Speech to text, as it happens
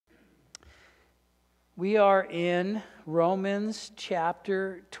We are in Romans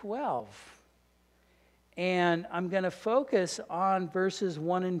chapter 12. And I'm going to focus on verses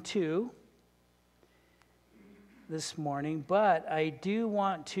 1 and 2 this morning, but I do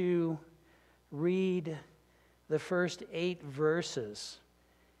want to read the first 8 verses.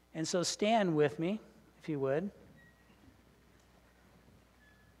 And so stand with me, if you would.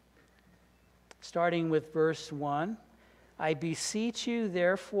 Starting with verse 1. I beseech you,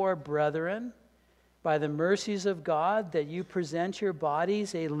 therefore, brethren, by the mercies of God, that you present your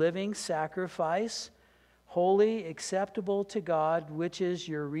bodies a living sacrifice, holy, acceptable to God, which is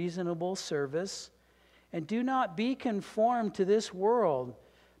your reasonable service. And do not be conformed to this world,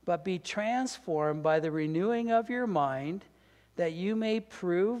 but be transformed by the renewing of your mind, that you may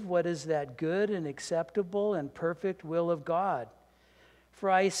prove what is that good and acceptable and perfect will of God.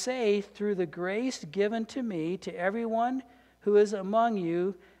 For I say, through the grace given to me, to everyone who is among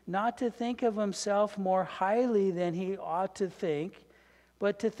you, not to think of himself more highly than he ought to think,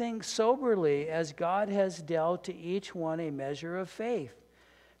 but to think soberly, as God has dealt to each one a measure of faith.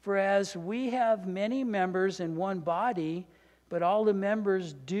 For as we have many members in one body, but all the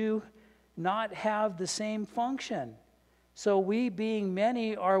members do not have the same function, so we, being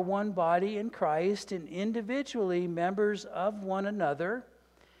many, are one body in Christ, and individually members of one another,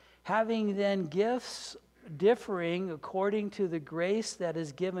 having then gifts differing according to the grace that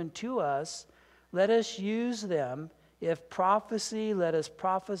is given to us, let us use them. If prophecy, let us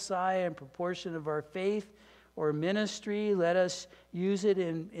prophesy in proportion of our faith, or ministry, let us use it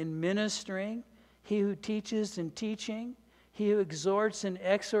in ministering. He who teaches in teaching, he who exhorts in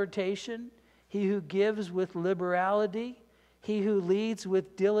exhortation, he who gives with liberality, he who leads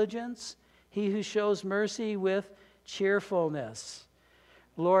with diligence, he who shows mercy with cheerfulness.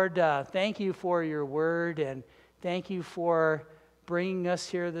 Lord, thank you for your word, and thank you for bringing us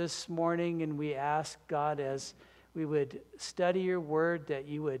here this morning. And we ask, God, as we would study your word, that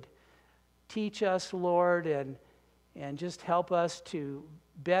you would teach us, Lord, and just help us to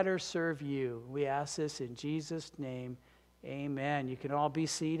better serve you. We ask this in Jesus' name. Amen. You can all be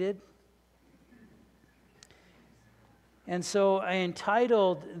seated. And so I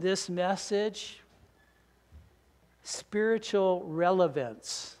entitled this message, Spiritual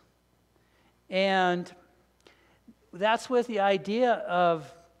Relevance. And that's with the idea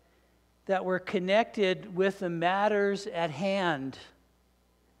of that we're connected with the matters at hand.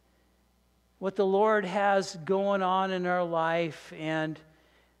 What the Lord has going on in our life, and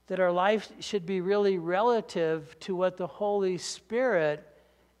that our life should be really relative to what the Holy Spirit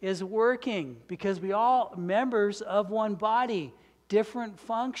is working, because we all members of one body, different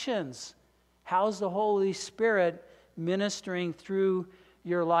functions. How's the Holy Spirit ministering through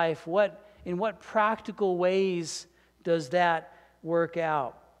your life? In what practical ways does that work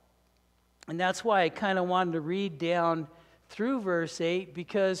out? And that's why I kind of wanted to read down through verse 8,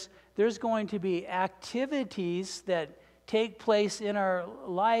 because there's going to be activities that take place in our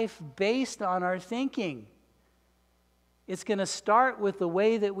life based on our thinking. It's going to start with the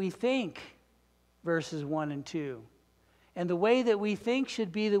way that we think, verses 1 and 2. And the way that we think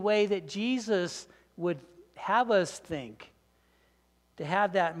should be the way that Jesus would have us think, to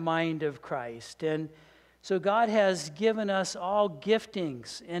have that mind of Christ. And so God has given us all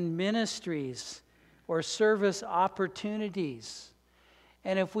giftings and ministries or service opportunities.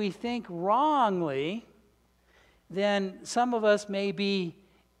 And if we think wrongly, then some of us may be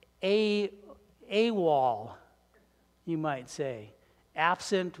AWOL, you might say.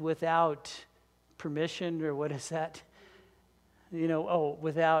 Absent without permission, or what is that?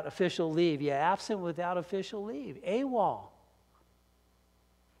 Without official leave. Yeah, absent without official leave. AWOL.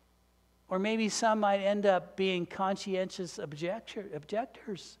 Or maybe some might end up being conscientious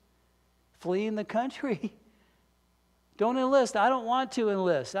objectors, fleeing the country. Don't enlist. I don't want to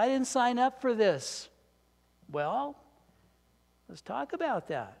enlist. I didn't sign up for this. Well, let's talk about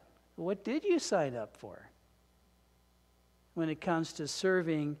that. What did you sign up for when it comes to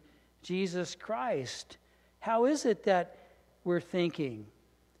serving Jesus Christ? How is it that we're thinking?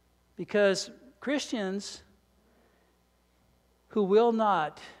 Because Christians who will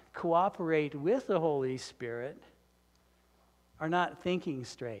not cooperate with the Holy Spirit are not thinking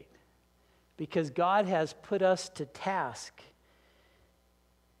straight, because God has put us to task.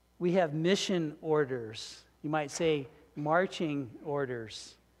 We have mission orders. You might say marching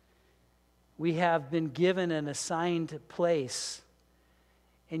orders. We have been given an assigned place.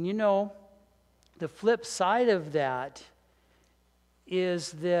 And the flip side of that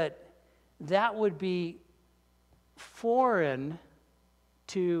is that would be foreign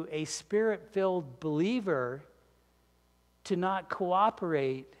to a Spirit-filled believer to not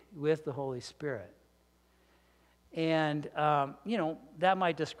cooperate with the Holy Spirit. And, that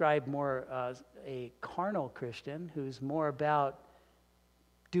might describe more a carnal Christian who's more about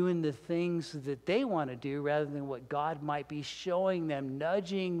doing the things that they want to do rather than what God might be showing them,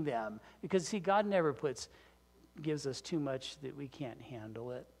 nudging them. Because, see, God never gives us too much that we can't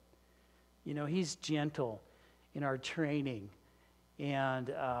handle it. He's gentle in our training.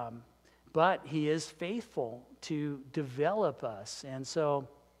 And, but he is faithful to develop us. And so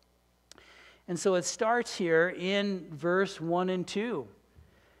it starts here in verse 1 and 2.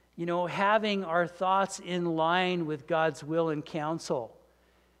 Having our thoughts in line with God's will and counsel.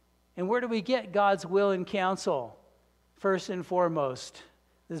 And where do we get God's will and counsel? First and foremost,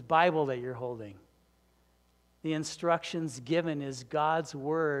 this Bible that you're holding. The instructions given is God's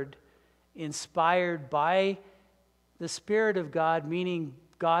word, inspired by the Spirit of God, meaning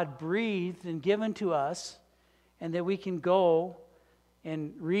God breathed and given to us, and that we can go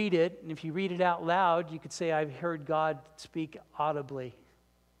and read it. And if you read it out loud, you could say, I've heard God speak audibly.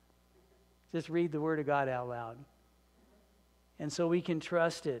 Just read the Word of God out loud. And so we can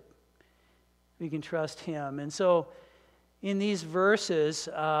trust it. We can trust Him. And so in these verses,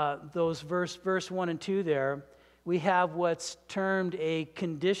 verse 1 and 2 there, we have what's termed a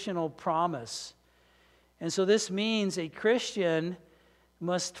conditional promise. And so this means a Christian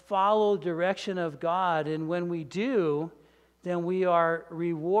must follow the direction of God. And when we do, then we are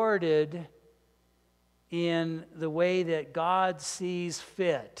rewarded in the way that God sees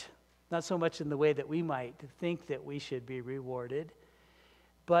fit. Not so much in the way that we might think that we should be rewarded,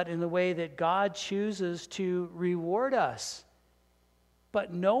 but in the way that God chooses to reward us.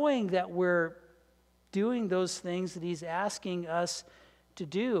 But knowing that we're doing those things that He's asking us to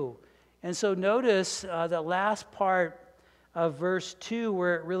do. And so notice the last part of verse 2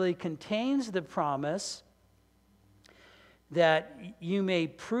 where it really contains the promise that you may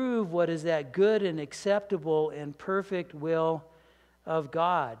prove what is that good and acceptable and perfect will of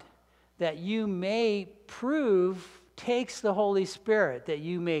God. That you may prove takes the Holy Spirit, that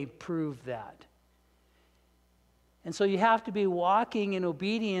you may prove that. And so you have to be walking in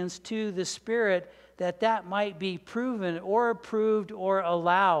obedience to the Spirit that might be proven or approved or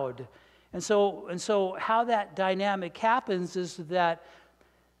allowed. And so how that dynamic happens is that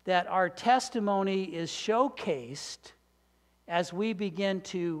our testimony is showcased as we begin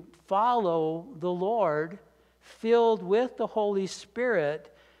to follow the Lord, filled with the Holy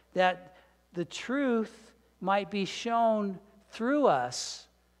Spirit, that the truth might be shown through us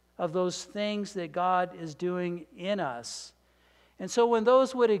of those things that God is doing in us. And so when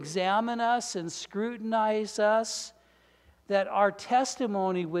those would examine us and scrutinize us, that our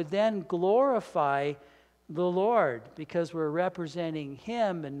testimony would then glorify the Lord because we're representing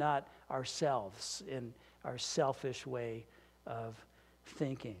Him and not ourselves in our selfish way of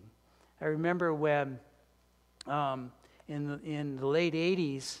thinking. I remember when in the late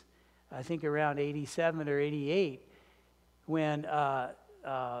 80s, I think around 87 or 88, when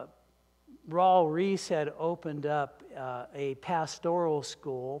Raul Reese had opened up a pastoral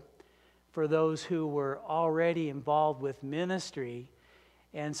school for those who were already involved with ministry.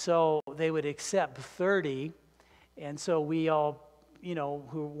 And so they would accept 30. And so we all,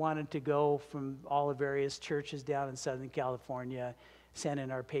 who wanted to go from all the various churches down in Southern California, sent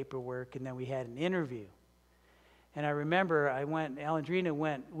in our paperwork, and then we had an interview. And I remember Alandrina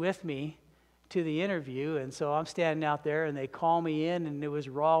went with me to the interview, and so I'm standing out there, and they call me in, and it was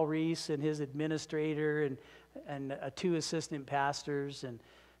Raul Reese and his administrator and 2 assistant pastors. And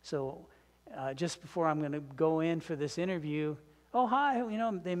so just before I'm going to go in for this interview, oh, hi,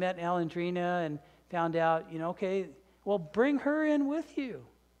 they met Alandrina and found out, okay, well, bring her in with you.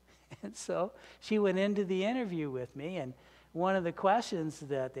 And so she went into the interview with me, and one of the questions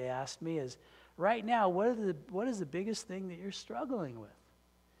that they asked me is, right now, what is the biggest thing that you're struggling with?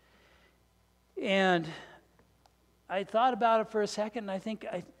 And I thought about it for a second, and I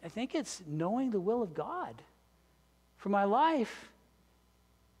think it's knowing the will of God for my life.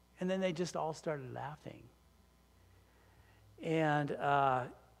 And then they just all started laughing. And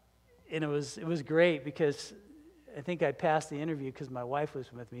it was great because I think I passed the interview because my wife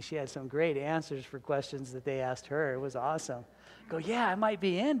was with me. She had some great answers for questions that they asked her. It was awesome. I go, yeah, I might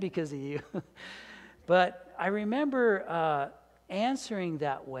be in because of you. But I remember answering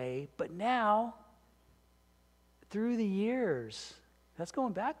that way, but now, through the years, that's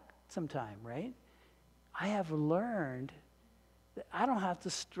going back some time, right? I have learned that I don't have to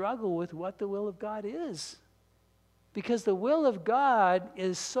struggle with what the will of God is, because the will of God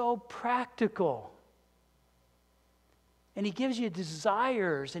is so practical. And He gives you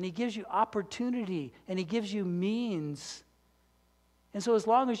desires, and He gives you opportunity, and He gives you means And so as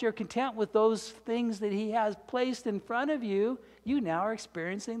long as you're content with those things that he has placed in front of you, you now are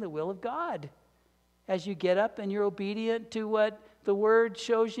experiencing the will of God as you get up and you're obedient to what the Word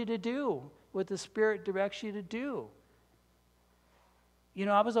shows you to do, what the Spirit directs you to do.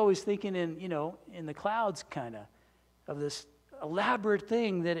 I was always thinking in the clouds kind of this elaborate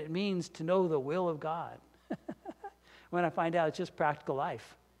thing that it means to know the will of God. When I find out it's just practical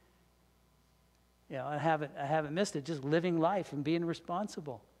life. I haven't missed it, just living life and being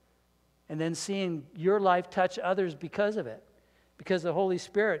responsible. And then seeing your life touch others because of it. Because the Holy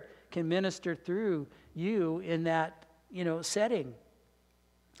Spirit can minister through you in that, setting.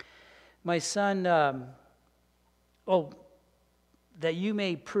 My son, that you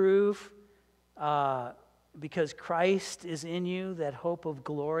may prove, because Christ is in you, that hope of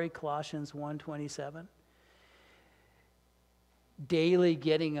glory, Colossians 1:27. Daily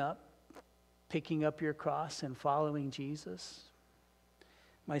getting up, picking up your cross and following Jesus.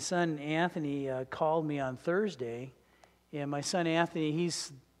 My son Anthony called me on Thursday, and my son Anthony,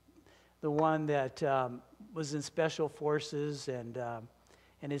 he's the one that was in Special Forces and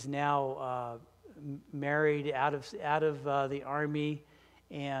is now married out of the Army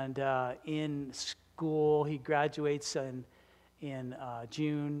and in school. He graduates in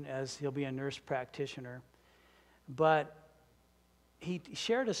June, as he'll be a nurse practitioner. But he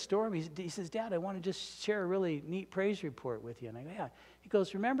shared a story. He says, Dad, I want to just share a really neat praise report with you. And I go, yeah. He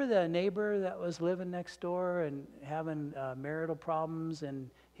goes, remember the neighbor that was living next door and having marital problems, and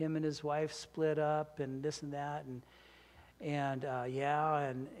him and his wife split up and this and that? And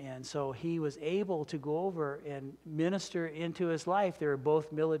so he was able to go over and minister into his life. They were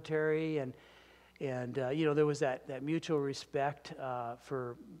both military, and there was that mutual respect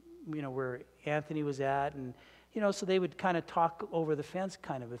for, where Anthony was at, and so they would kind of talk over the fence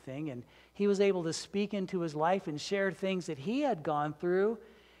kind of a thing. And he was able to speak into his life and share things that he had gone through.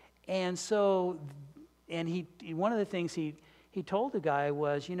 And so, one of the things he told the guy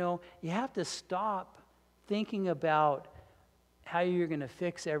was, you have to stop thinking about how you're going to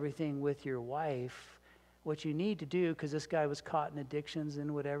fix everything with your wife. What you need to do, because this guy was caught in addictions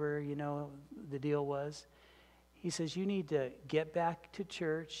and whatever, the deal was. He says, you need to get back to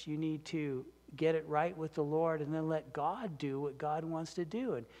church. You need to get it right with the Lord, and then let God do what God wants to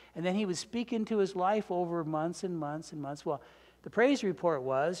do. And then he would speak into his life over months and months and months. Well, the praise report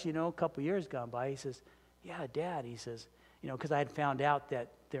was, a couple years gone by, he says, yeah, Dad, he says, because I had found out that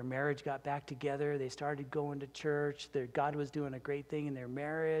their marriage got back together. They started going to church. God was doing a great thing in their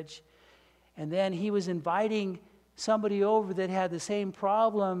marriage. And then he was inviting somebody over that had the same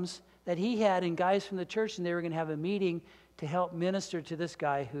problems that he had, and guys from the church, and they were going to have a meeting to help minister to this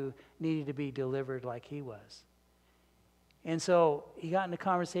guy who needed to be delivered like he was. And so he got in a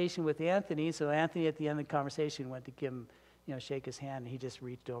conversation with Anthony. So Anthony, at the end of the conversation, went to give him, shake his hand. And he just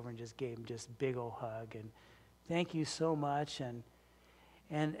reached over and just gave him just big old hug and thank you so much.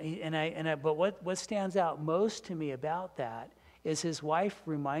 But what stands out most to me about that is his wife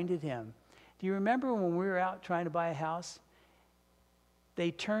reminded him. Do you remember when we were out trying to buy a house?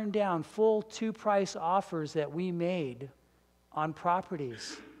 They turned down full 2-price offers that we made on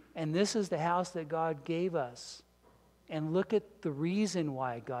properties. And this is the house that God gave us. And look at the reason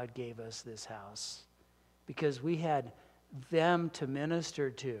why God gave us this house. Because we had them to minister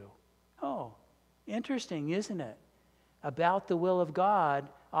to. Oh, interesting, isn't it? About the will of God,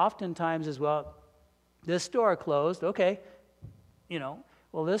 oftentimes as well, this door closed, okay,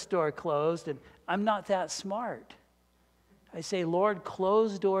 this door closed, and I'm not that smart. I say, Lord,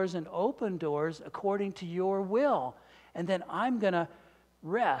 close doors and open doors according to your will. And then I'm going to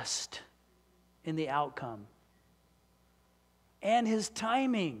rest in the outcome. And his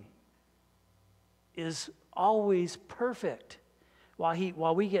timing is always perfect.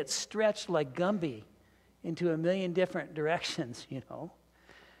 While we get stretched like Gumby into a million different directions,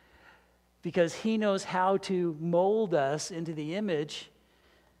 because he knows how to mold us into the image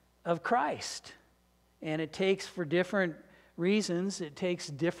of Christ. And it takes, for different reasons, it takes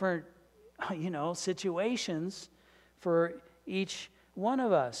different, situations for each one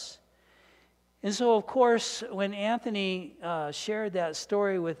of us. And so, of course, when Anthony shared that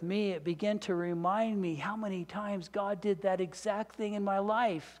story with me, it began to remind me how many times God did that exact thing in my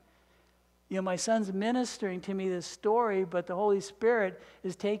life. My son's ministering to me this story, but the Holy Spirit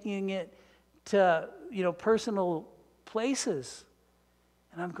is taking it to, personal places.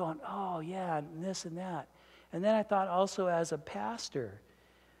 And I'm going, oh, yeah, and this and that. And then I thought also as a pastor,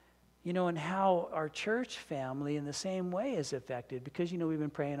 and how our church family in the same way is affected. Because, we've been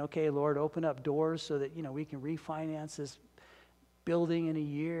praying, okay, Lord, open up doors so that, we can refinance this building in a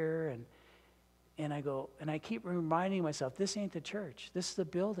year. And I go, and I keep reminding myself, this ain't the church. This is the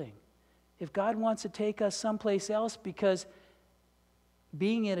building. If God wants to take us someplace else, because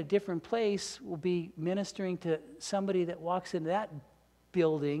being in a different place will be ministering to somebody that walks into that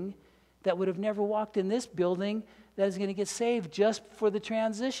building that would have never walked in this building, that is going to get saved just for the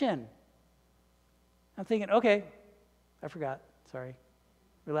transition. I'm thinking, okay, I forgot. Sorry.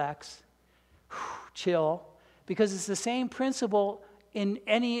 Relax. Chill. Because it's the same principle in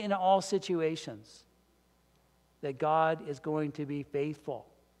any and all situations, that God is going to be faithful.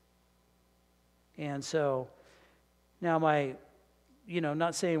 And so, now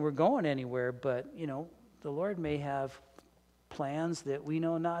not saying we're going anywhere, but, the Lord may have plans that we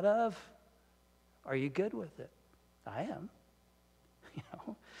know not of. Are you good with it? I am.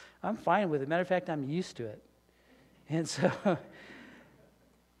 I'm fine with it. Matter of fact, I'm used to it. And so,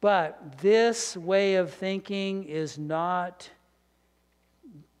 but this way of thinking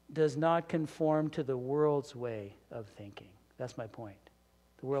does not conform to the world's way of thinking. That's my point.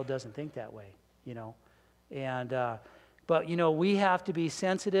 The world doesn't think that way, But, we have to be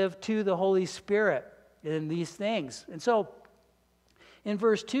sensitive to the Holy Spirit in these things. And so, in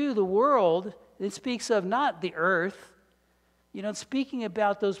verse 2, the world, it speaks of not the earth. It's speaking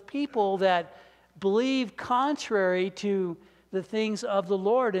about those people that believe contrary to the things of the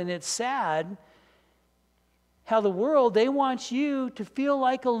Lord. And it's sad how the world, they want you to feel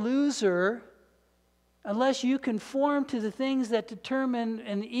like a loser unless you conform to the things that determine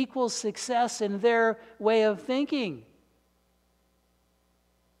an equal success in their way of thinking.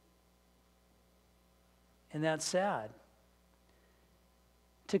 And that's sad.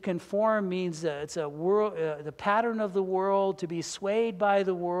 To conform means that it's a world, the pattern of the world, to be swayed by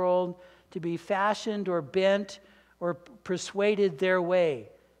the world, to be fashioned or bent or persuaded their way,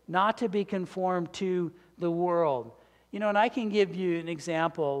 not to be conformed to the world. And I can give you an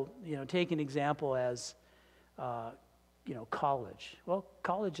example, take an example as, college. Well,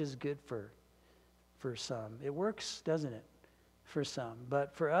 college is good for some. It works, doesn't it, for some.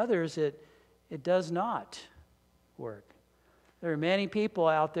 But for others, it does not work. There are many people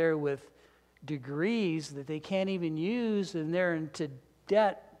out there with degrees that they can't even use, and they're into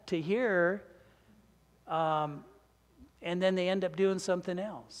debt to here, and then they end up doing something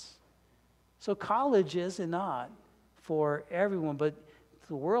else. So college is not for everyone, but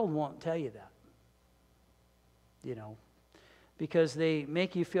the world won't tell you that, because they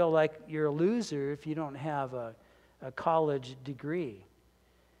make you feel like you're a loser if you don't have a college degree.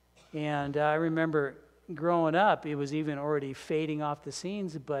 And I remember growing up, it was even already fading off the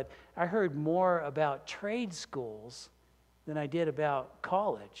scenes, but I heard more about trade schools than I did about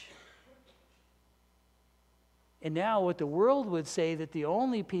college. And now what the world would say, that the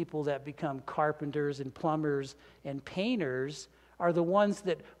only people that become carpenters and plumbers and painters are the ones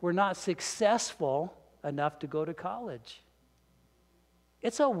that were not successful enough to go to college.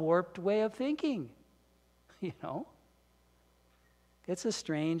 It's a warped way of thinking, It's a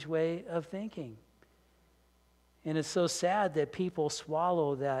strange way of thinking. And it's so sad that people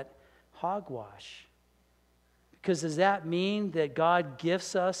swallow that hogwash. Because does that mean that God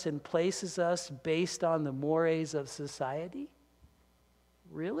gifts us and places us based on the mores of society?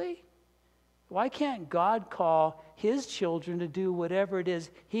 Really? Why can't God call his children to do whatever it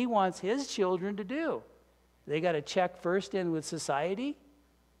is he wants his children to do? They got to check first in with society?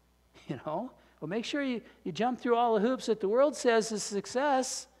 Well, make sure you jump through all the hoops that the world says is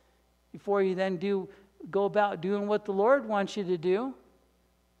success before you then go about doing what the Lord wants you to do.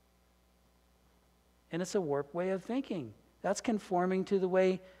 And it's a warped way of thinking. That's conforming to the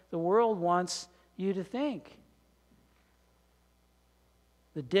way the world wants you to think.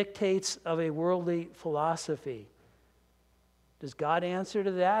 The dictates of a worldly philosophy. Does God answer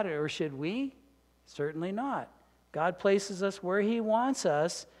to that, or should we? Certainly not. God places us where he wants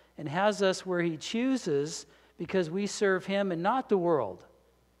us and has us where he chooses, because we serve him and not the world.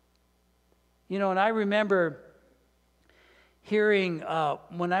 And I remember hearing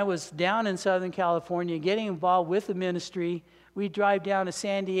when I was down in Southern California, getting involved with the ministry. We'd drive down to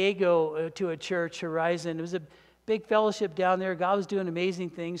San Diego to a church, Horizon. It was a big fellowship down there. God was doing amazing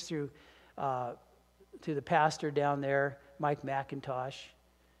things through the pastor down there, Mike McIntosh.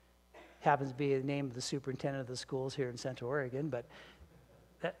 Happens to be the name of the superintendent of the schools here in Central Oregon, but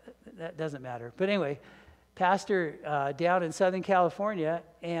that doesn't matter. But anyway, pastor down in Southern California,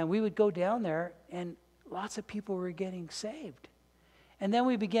 and we would go down there, and lots of people were getting saved. And then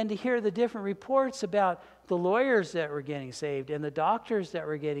we began to hear the different reports about the lawyers that were getting saved, and the doctors that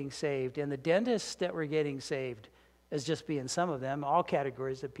were getting saved, and the dentists that were getting saved, as just being some of them. All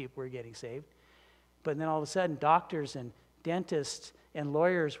categories of people were getting saved. But then all of a sudden, doctors and dentists and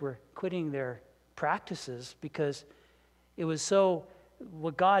lawyers were quitting their practices because it was so,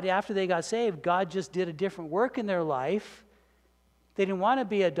 what God, after they got saved, God just did a different work in their life. They didn't want to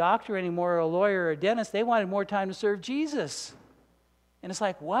be a doctor anymore or a lawyer or a dentist. They wanted more time to serve Jesus. And it's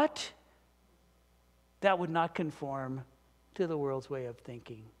like, what? That would not conform to the world's way of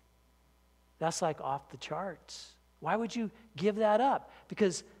thinking. That's like off the charts. Why would you give that up?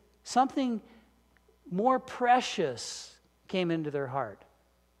 Because something more precious came into their heart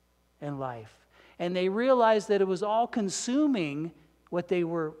and life. And they realized that it was all consuming what they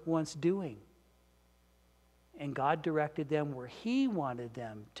were once doing. And God directed them where He wanted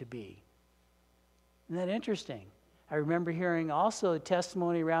them to be. Isn't that interesting? I remember hearing also a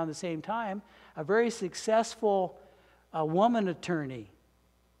testimony around the same time, a very successful woman attorney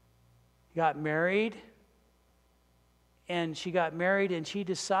got married, and she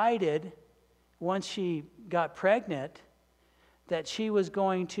decided, once she got pregnant, that she was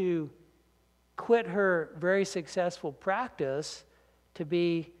going to quit her very successful practice to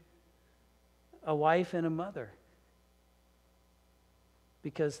be a wife and a mother.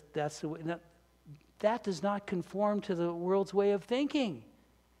 Because that's the way, that does not conform to the world's way of thinking.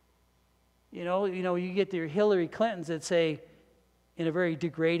 You know, you get your Hillary Clintons that say, in a very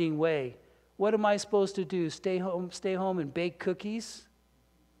degrading way, what am I supposed to do? Stay home and bake cookies?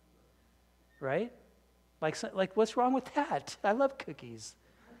 Right? Like what's wrong with that? I love cookies.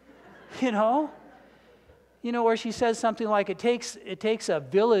 Or she says something like, it takes a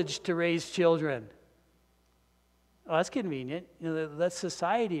village to raise children. Oh, that's convenient. Let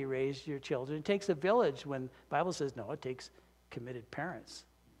society raise your children. It takes a village, when the Bible says, no, it takes committed parents,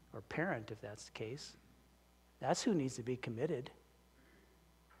 or parent if that's the case. That's who needs to be committed.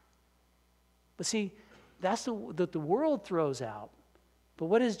 But see, that's that the world throws out. But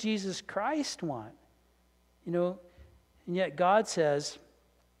what does Jesus Christ want? And yet God says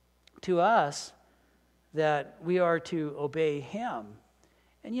to us that we are to obey Him.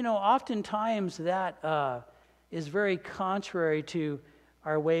 And oftentimes that is very contrary to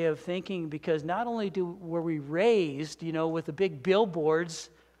our way of thinking, because not only were we raised, with the big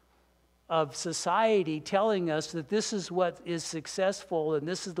billboards of society telling us that this is what is successful and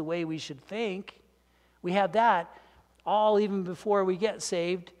this is the way we should think. We have that all even before we get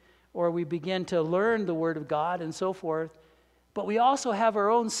saved or we begin to learn the Word of God and so forth. But we also have our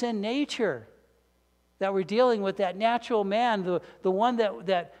own sin nature that we're dealing with, that natural man, the one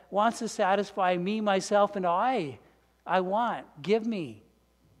that wants to satisfy me, myself, and I want. Give me.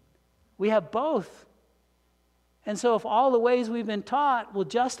 We have both. And so if all the ways we've been taught will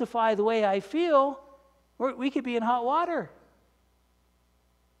justify the way I feel, we could be in hot water.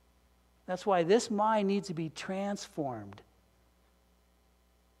 That's why this mind needs to be transformed.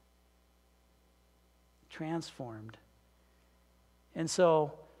 Transformed. And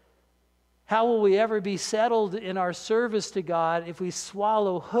so, how will we ever be settled in our service to God if we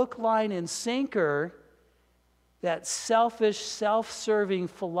swallow hook, line, and sinker that selfish, self-serving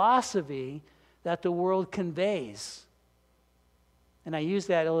philosophy that the world conveys? And I use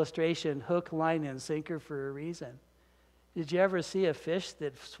that illustration, hook, line, and sinker, for a reason. Did you ever see a fish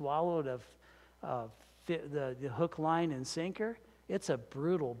that swallowed the hook, line, and sinker? It's a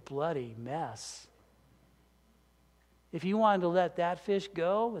brutal, bloody mess. If you wanted to let that fish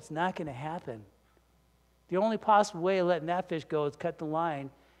go, it's not going to happen. The only possible way of letting that fish go is cut the line,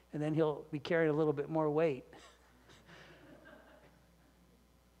 and then he'll be carrying a little bit more weight.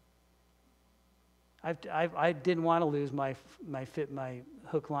 I didn't want to lose my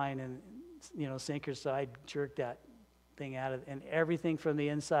hook, line, and sinker, so I jerked that thing out of, and everything from the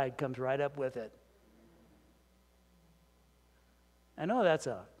inside comes right up with it. I know that's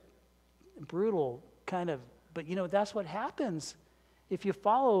a brutal kind of, but that's what happens if you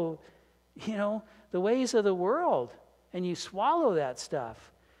follow, the ways of the world and you swallow that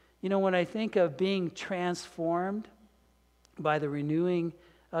stuff. When I think of being transformed by the renewing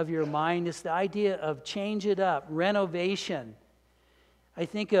of your mind, it's the idea of change it up, renovation. I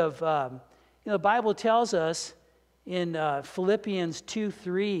think of, the Bible tells us in Philippians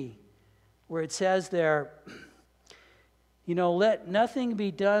 2:3, where it says there, let nothing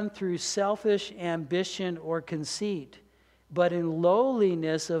be done through selfish ambition or conceit, but in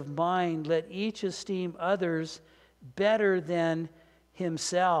lowliness of mind, let each esteem others better than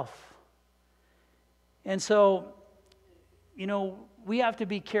himself. And so, we have to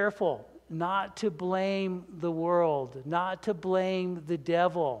be careful not to blame the world, not to blame the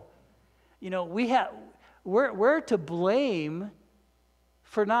devil. We're to blame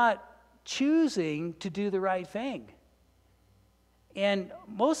for not choosing to do the right thing. And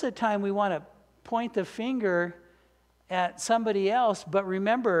most of the time we want to point the finger at somebody else, but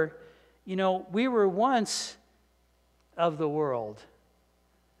remember, we were once of the world.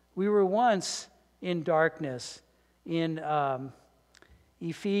 We were once in darkness. In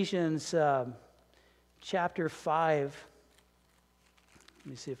Ephesians chapter 5, let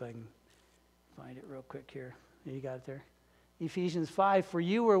me see if I can find it real quick here. You got it there? Ephesians 5, for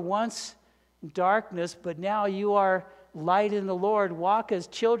you were once in darkness, but now you are light in the Lord. Walk as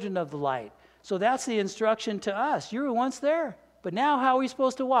children of the light. So that's the instruction to us. You were once there, but now how are we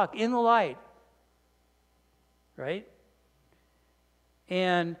supposed to walk? In the light. Right?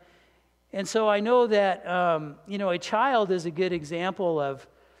 And so I know that, a child is a good example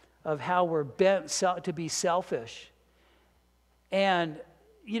of how we're bent to be selfish. And,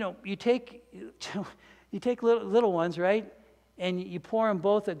 you take little ones, right? And you pour them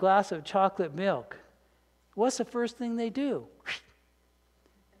both a glass of chocolate milk. What's the first thing they do?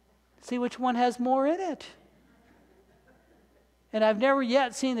 See which one has more in it. And I've never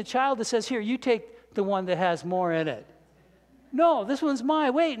yet seen the child that says, here, you take the one that has more in it. No, this one's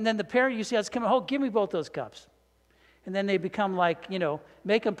mine. Wait. And then the parent, you see, that's coming, oh, give me both those cups. And then they become like,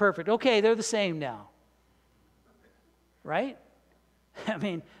 make them perfect. Okay, they're the same now. Right? I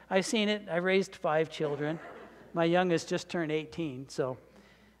mean, I've seen it. I raised 5 children. My youngest just turned 18. So,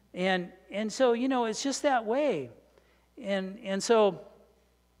 and so, it's just that way. And so,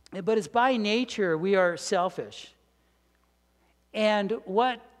 but it's by nature we are selfish. And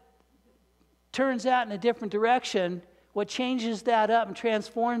what turns that in a different direction, what changes that up and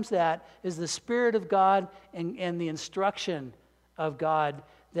transforms that is the Spirit of God and the instruction of God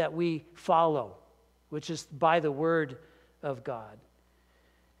that we follow, which is by the Word of God.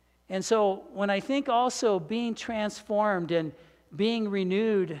 And so when I think also being transformed and being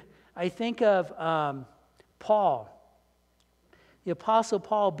renewed, I think of Paul, the Apostle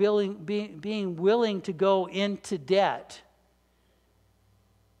Paul being willing to go into debt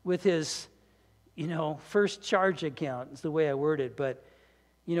with his first charge account is the way I word it. But,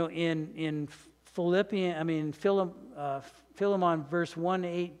 in Philemon verse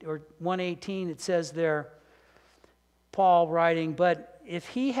 1:8 or 1:18, it says there, Paul writing, but if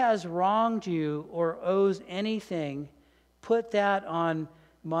he has wronged you or owes anything, put that on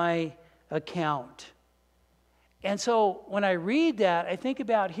my account. And so when I read that, I think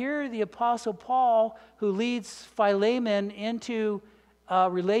about here the Apostle Paul who leads Philemon into a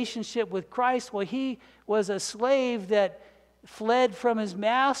relationship with Christ. Well, he was a slave that fled from his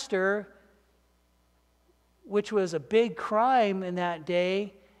master, which was a big crime in that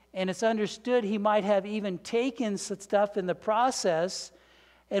day. And it's understood he might have even taken some stuff in the process.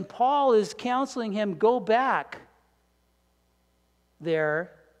 And Paul is counseling him, go back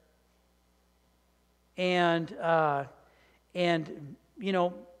there and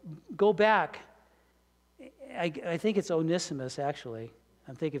go back. I think it's Onesimus, actually.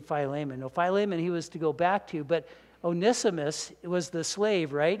 I'm thinking Philemon. No, Philemon he was to go back to, but Onesimus was the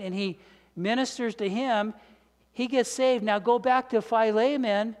slave, right? And he ministers to him. He gets saved. Now go back to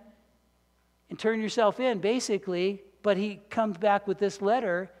Philemon and turn yourself in, basically. But he comes back with this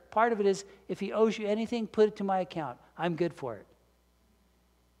letter. Part of it is, if he owes you anything, put it to my account. I'm good for it.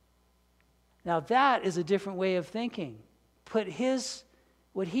 Now that is a different way of thinking. Put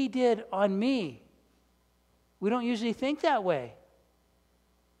what he did on me. We don't usually think that way.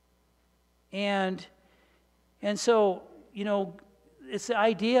 And so, it's the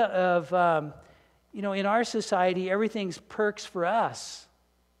idea of, in our society, everything's perks for us.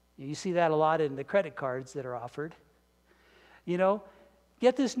 You see that a lot in the credit cards that are offered.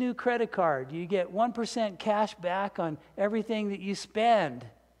 Get this new credit card. You get 1% cash back on everything that you spend.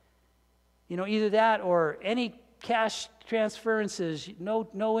 Either that or any cash transferences,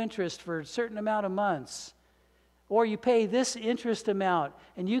 no interest for a certain amount of months. Or you pay this interest amount,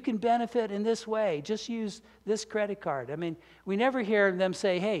 and you can benefit in this way. Just use this credit card. I mean, we never hear them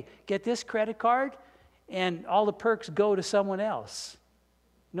say, hey, get this credit card, and all the perks go to someone else.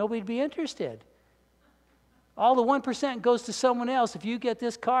 Nobody'd be interested. All the 1% goes to someone else. If you get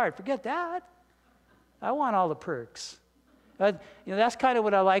this card, forget that. I want all the perks. That's kind of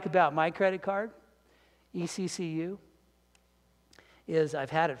what I like about my credit card, ECCU, is I've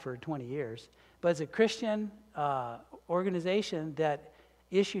had it for 20 years. But it's a Christian organization that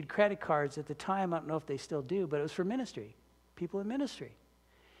issued credit cards at the time. I don't know if they still do, but it was for ministry, people in ministry.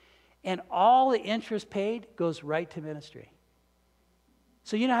 And all the interest paid goes right to ministry.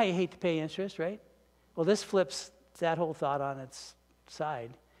 So you know how you hate to pay interest, right? Well, this flips that whole thought on its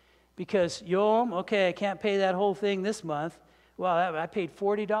side. Because, okay, I can't pay that whole thing this month. Well, I paid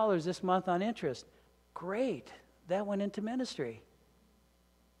 $40 this month on interest. Great. That went into ministry.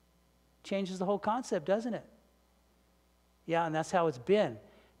 Changes the whole concept, doesn't it? Yeah, and that's how it's been.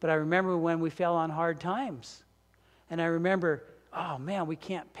 But I remember when we fell on hard times. And I remember, oh man, we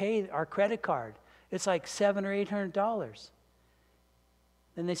can't pay our credit card. It's like $700 or $800.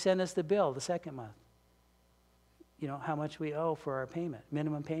 Then they send us the bill the second month. You know, how much we owe for our payment.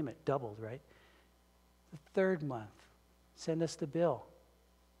 Minimum payment doubled, right? The third month, send us the bill.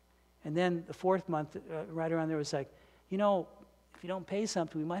 And then the fourth month, right around there, was like, you know, if you don't pay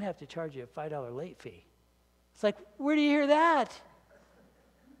something, we might have to charge you a $5 late fee. It's like, where do you hear that?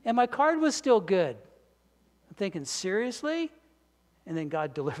 And my card was still good. I'm thinking, seriously? And then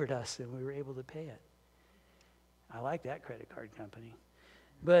God delivered us, and we were able to pay it. I like that credit card company.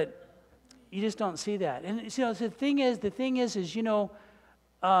 But you just don't see that. And you know, the thing is, you know,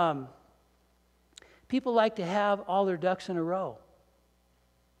 people like to have all their ducks in a row.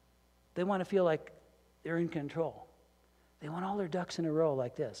 They want to feel like they're in control. They want all their ducks in a row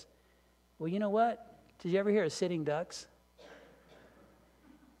like this. Well, you know what? Did you ever hear of sitting ducks?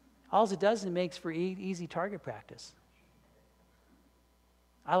 All it does is it makes for easy target practice.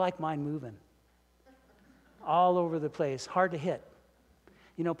 I like mine moving all over the place, hard to hit.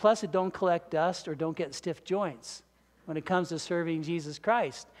 You know, plus it don't collect dust or don't get stiff joints when it comes to serving Jesus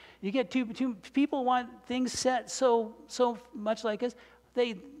Christ. You get two people want things set so much like this.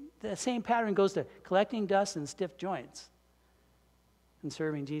 The same pattern goes to collecting dust and stiff joints and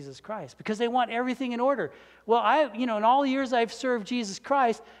serving Jesus Christ because they want everything in order. Well, in all the years I've served Jesus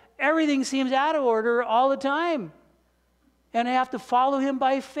Christ, everything seems out of order all the time. And I have to follow him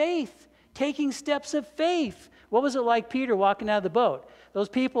by faith, taking steps of faith. What was it like Peter walking out of the boat? Those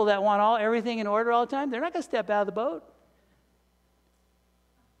people that want everything in order all the time, they're not going to step out of the boat.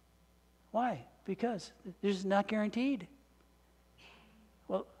 Why? Because they're just not guaranteed.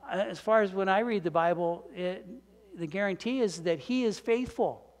 Well, as far as when I read the Bible, the guarantee is that he is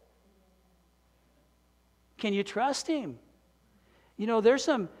faithful. Can you trust him? You know, there's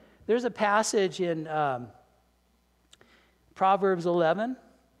a passage in Proverbs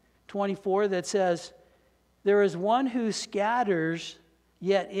 11:24 that says, there is one who scatters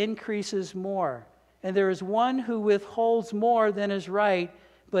yet increases more, and there is one who withholds more than is right,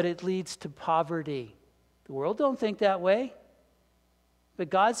 but it leads to poverty. The world don't think that way. But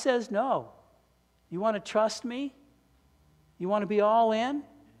God says, no. You want to trust me? You want to be all in?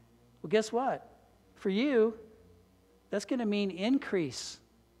 Well, guess what? For you, that's going to mean increase.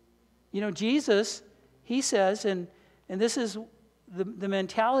 You know, Jesus, he says, and this is the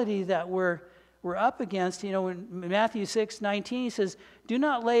mentality that we're up against. You know, in Matthew 6:19, he says, do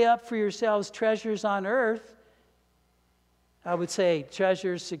not lay up for yourselves treasures on earth. I would say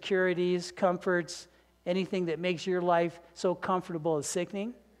treasures, securities, comforts, anything that makes your life so comfortable is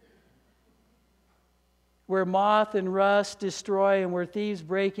sickening. Where moth and rust destroy and where thieves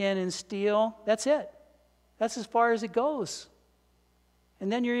break in and steal, that's it. That's as far as it goes.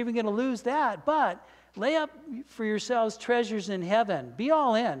 And then you're even going to lose that. But lay up for yourselves treasures in heaven. Be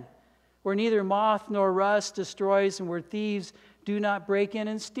all in. Where neither moth nor rust destroys and where thieves do not break in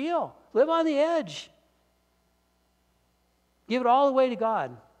and steal. Live on the edge. Give it all away to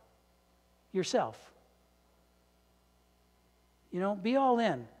God. Yourself. You know, be all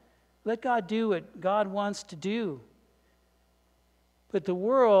in. Let God do what God wants to do. But the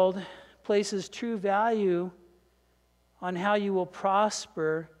world places true value on how you will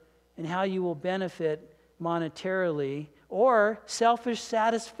prosper and how you will benefit monetarily, or selfish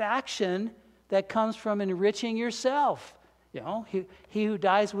satisfaction that comes from enriching yourself. You know, he who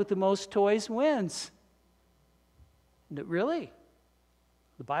dies with the most toys wins. Really?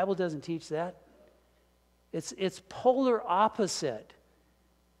 The Bible doesn't teach that. It's polar opposite.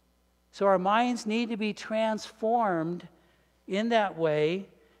 So our minds need to be transformed in that way.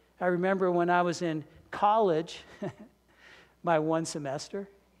 I remember when I was in college, my one semester,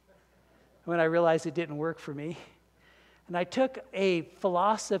 when I realized it didn't work for me. And I took a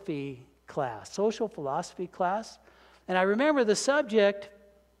philosophy class, social philosophy class. And I remember the subject,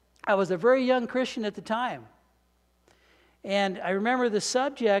 I was a very young Christian at the time. And I remember the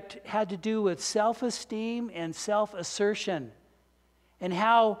subject had to do with self-esteem and self-assertion and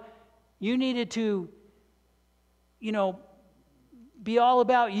how you needed to, be all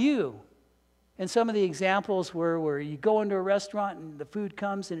about you. And some of the examples were where you go into a restaurant and the food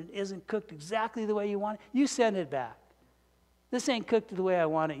comes and it isn't cooked exactly the way you want it. You send it back. This ain't cooked the way I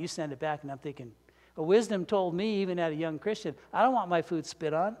want it. You send it back. And I'm thinking, well, wisdom told me, even as a young Christian, I don't want my food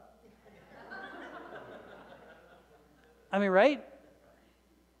spit on. I mean, right?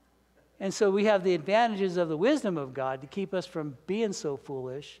 And so we have the advantages of the wisdom of God to keep us from being so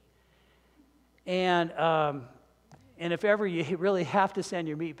foolish. And if ever you really have to send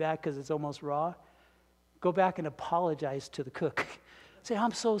your meat back because it's almost raw, go back and apologize to the cook. say,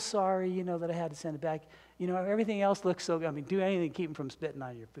 I'm so sorry, that I had to send it back. Everything else looks so good. Do anything to keep them from spitting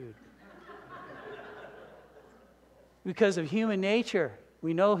on your food. Because of human nature.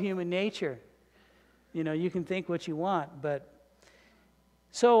 We know human nature. You can think what you want, but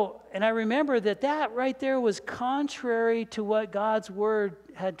and I remember that right there was contrary to what God's word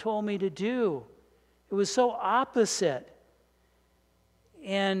had told me to do. It was so opposite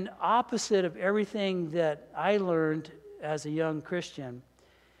and opposite of everything that I learned as a young Christian.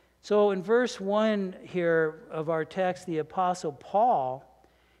 So in verse 1 here of our text, the Apostle Paul,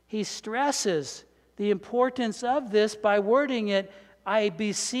 he stresses the importance of this by wording it, I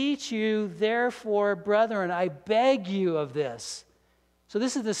beseech you, therefore, brethren, I beg you of this. So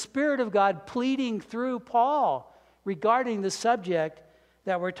this is the Spirit of God pleading through Paul regarding the subject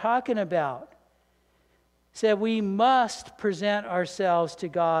that we're talking about. He said we must present ourselves to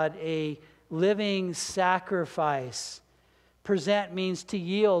God a living sacrifice. Present means to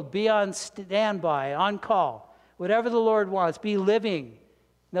yield, be on standby, on call. Whatever the Lord wants, be living.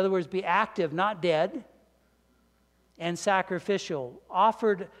 In other words, be active, not dead. And sacrificial.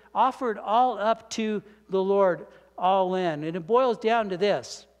 Offered all up to the Lord, all in. And it boils down to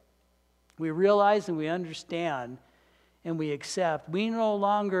this. We realize and we understand and we accept. We no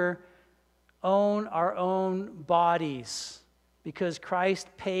longer own our own bodies because Christ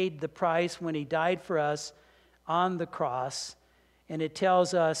paid the price when he died for us on the cross. And it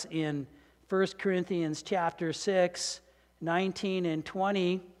tells us in 1 Corinthians chapter 6, 19 and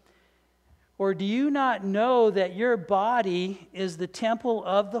 20, or do you not know that your body is the temple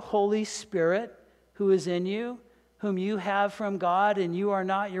of the Holy Spirit who is in you, whom you have from God, and you are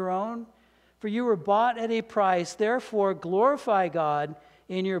not your own? For you were bought at a price. Therefore, glorify God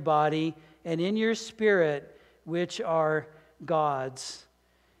in your body and in your spirit, which are God's.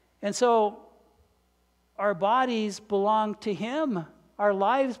 And so, our bodies belong to Him. Our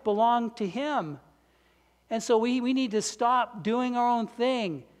lives belong to Him. And so we need to stop doing our own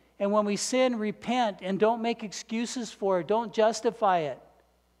thing. And when we sin, repent and don't make excuses for it. Don't justify it.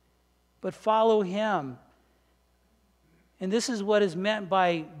 But follow Him. And this is what is meant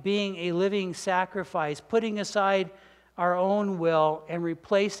by being a living sacrifice, putting aside our own will and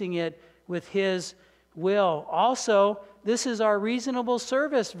replacing it with His will. Also, this is our reasonable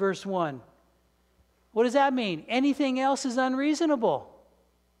service, verse 1. What does that mean? Anything else is unreasonable.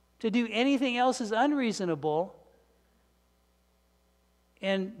 To do anything else is unreasonable.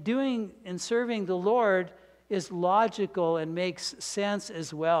 And doing and serving the Lord is logical and makes sense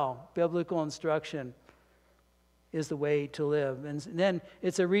as well. Biblical instruction is the way to live. And then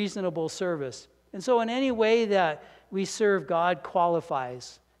it's a reasonable service. And so in any way that we serve God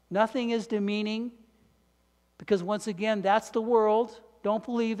qualifies. Nothing is demeaning because once again, that's the world. Don't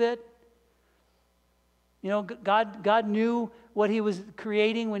believe it. God knew what He was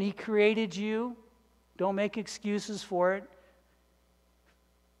creating when He created you. Don't make excuses for it.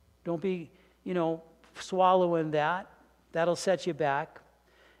 Don't be, swallowing that. That'll set you back.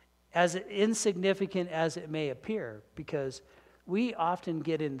 As insignificant as it may appear, because we often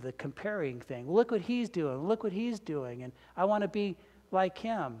get into the comparing thing. Look what he's doing. Look what he's doing. And I want to be like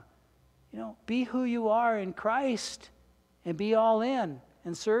him. Be who you are in Christ and be all in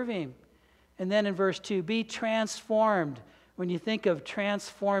and serve Him. And then in verse 2, be transformed. When you think of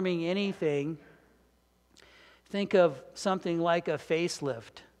transforming anything, think of something like a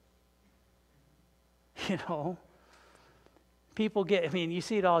facelift. People you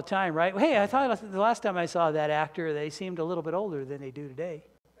see it all the time, right? Hey, I thought the last time I saw that actor, they seemed a little bit older than they do today.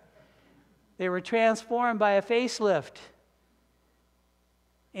 They were transformed by a facelift.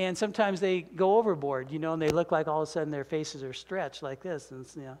 And sometimes they go overboard, and they look like all of a sudden their faces are stretched like this.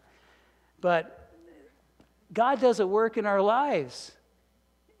 But God does a work in our lives.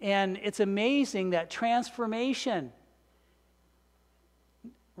 And it's amazing that transformation.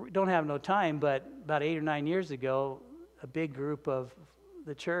 We don't have no time, but about 8 or 9 years ago, a big group of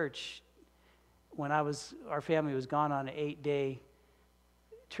the church, when our family was gone on an 8-day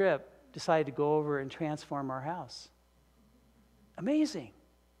trip, decided to go over and transform our house. Amazing.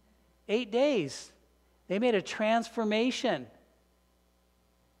 8 days. They made a transformation.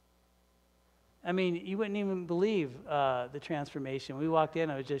 You wouldn't even believe the transformation. We walked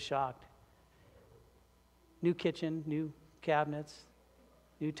in, I was just shocked. New kitchen, new cabinets,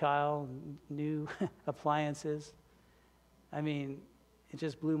 new tile, new appliances. It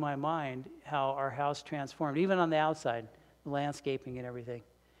just blew my mind how our house transformed, even on the outside, the landscaping and everything.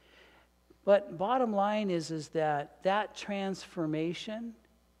 But bottom line is that transformation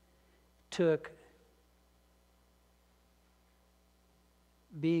took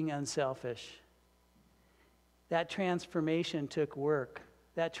being unselfish. that transformation took work.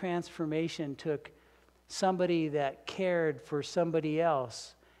 That transformation took somebody that cared for somebody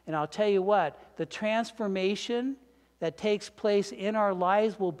else. And I'll tell you what, the transformation that takes place in our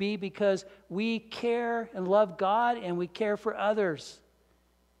lives will be because we care and love God and we care for others.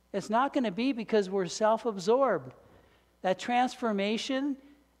 It's not going to be because we're self-absorbed. That transformation,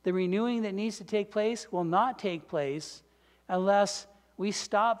 the renewing that needs to take place, will not take place unless we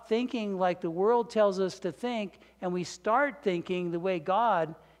stop thinking like the world tells us to think and we start thinking the way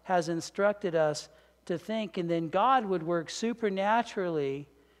God has instructed us to think. And then God would work supernaturally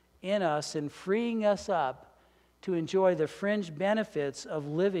in us and freeing us up to enjoy the fringe benefits of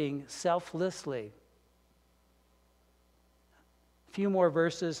living selflessly. A few more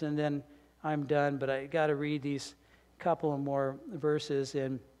verses and then I'm done, but I got to read these couple of more verses.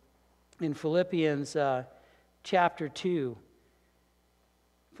 In Philippians chapter 2,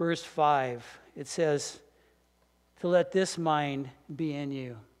 verse 5, it says, to let this mind be in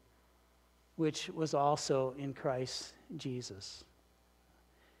you, which was also in Christ Jesus.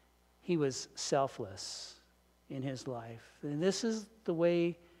 He was selfless in his life. And this is the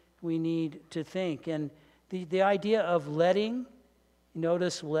way we need to think. And the idea of letting,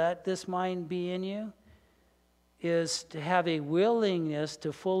 notice, let this mind be in you, is to have a willingness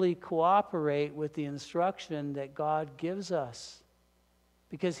to fully cooperate with the instruction that God gives us.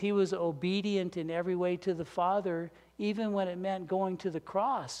 Because he was obedient in every way to the Father, even when it meant going to the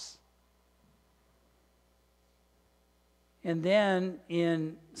cross. And then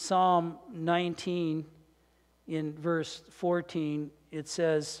in Psalm 19, in verse 14, it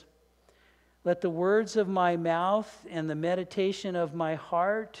says, let the words of my mouth and the meditation of my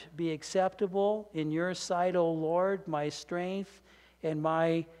heart be acceptable in your sight, O Lord, my strength and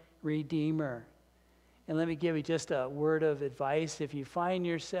my Redeemer. And let me give you just a word of advice. If you find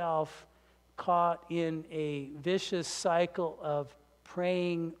yourself caught in a vicious cycle of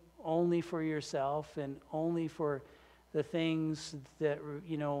praying only for yourself and only for the things that,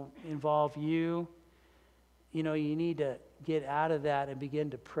 involve you, you need to get out of that and begin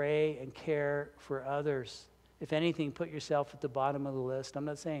to pray and care for others. If anything, put yourself at the bottom of the list. I'm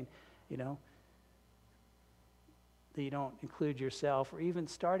not saying, that you don't include yourself, or even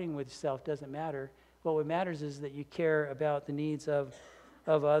starting with yourself doesn't matter. What matters is that you care about the needs of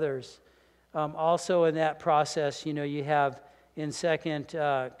others. Also in that process, you have in 2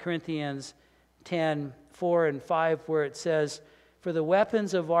 Corinthians 10, 4 and 5, where it says, for the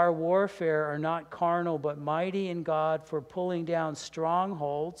weapons of our warfare are not carnal, but mighty in God for pulling down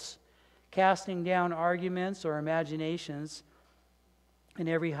strongholds, casting down arguments or imaginations, and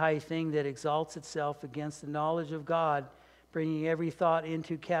every high thing that exalts itself against the knowledge of God, bringing every thought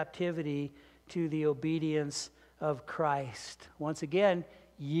into captivity to the obedience of Christ. Once again,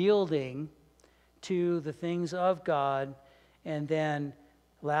 yielding to the things of God. And then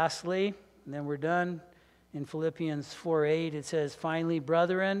lastly, and then we're done, in Philippians 4:8, it says, finally,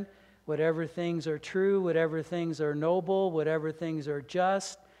 brethren, whatever things are true, whatever things are noble, whatever things are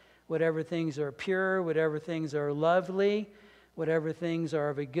just, whatever things are pure, whatever things are lovely, whatever things are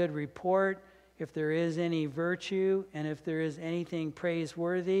of a good report, if there is any virtue, and if there is anything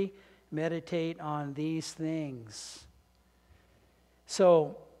praiseworthy, meditate on these things.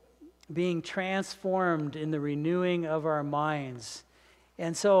 So, being transformed in the renewing of our minds.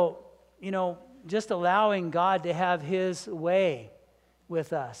 And so, just allowing God to have his way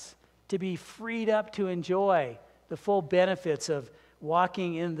with us, to be freed up to enjoy the full benefits of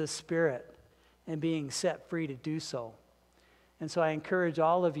walking in the Spirit and being set free to do so. And so I encourage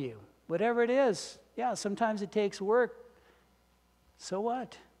all of you, whatever it is, sometimes it takes work. So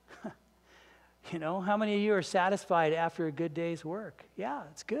what? How many of you are satisfied after a good day's work? Yeah,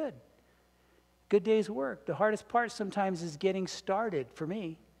 it's good. Good day's work. The hardest part sometimes is getting started for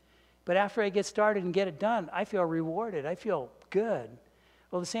me. But after I get started and get it done, I feel rewarded. I feel good.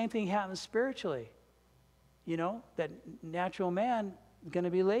 Well, the same thing happens spiritually. That natural man is going to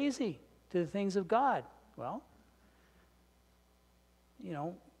be lazy to the things of God. Well,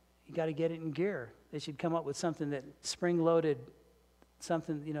 you got to get it in gear. They should come up with something that spring-loaded,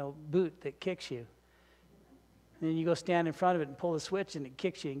 something, boot that kicks you. And then you go stand in front of it and pull the switch and it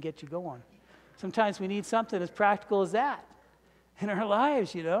kicks you and gets you going. Sometimes we need something as practical as that in our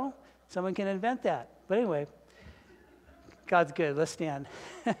lives, Someone can invent that. But anyway, God's good. Let's stand.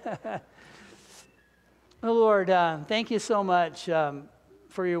 Oh, Lord, thank you so much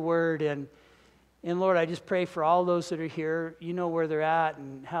for your word. And Lord, I just pray for all those that are here. You know where they're at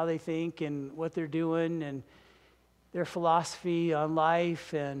and how they think and what they're doing and their philosophy on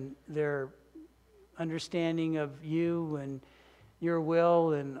life and their understanding of you and your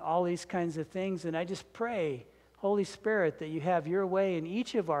will and all these kinds of things. And I just pray, Holy Spirit, that you have your way in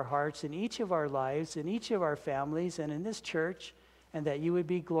each of our hearts, in each of our lives, in each of our families, and in this church, and that you would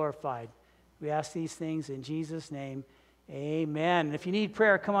be glorified. We ask these things in Jesus' name. Amen. And if you need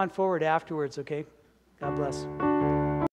prayer, come on forward afterwards, okay? God bless.